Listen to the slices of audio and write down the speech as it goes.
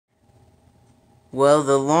Well,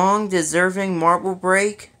 the long deserving marble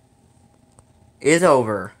break is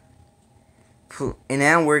over. And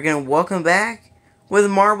now we're going to welcome back with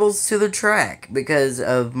marbles to the track because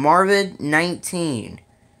of Marvid 19.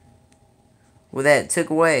 Well, that took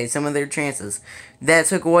away some of their chances. That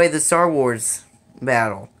took away the Star Wars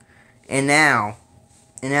battle. And now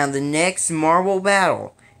the next marble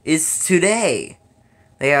battle is today.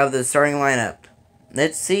 They have the starting lineup.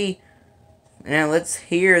 Let's see. Now let's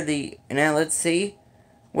see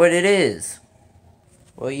what it is.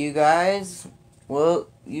 Well, you guys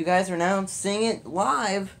are now seeing it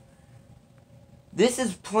live. This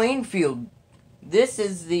is Plainfield. This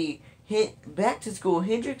is the back to school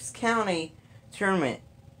Hendricks County tournament.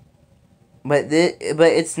 But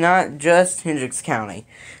it's not just Hendricks County.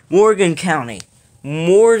 Morgan County,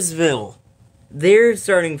 Mooresville, they're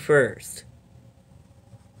starting first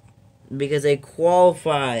because they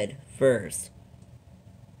qualified first.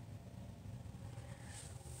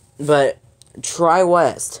 But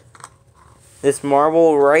Tri-West, this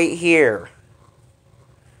marble right here,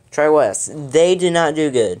 Tri-West, they did not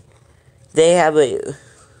do good. They have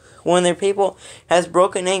one of their people has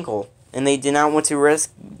broken ankle, and they did not want to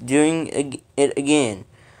risk doing it again.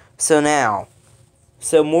 So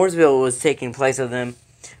Mooresville was taking place of them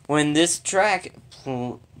when this track,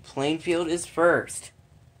 Plainfield, is first.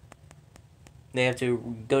 They have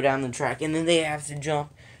to go down the track, and then they have to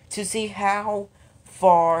jump to see how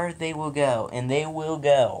far they will go, and they will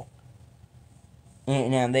go.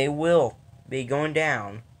 And now they will be going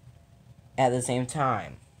down at the same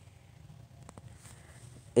time.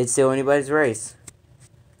 It's still anybody's race.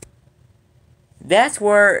 This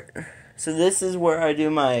is where I do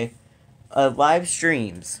my live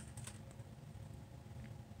streams.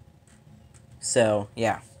 So,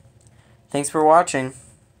 yeah. Thanks for watching.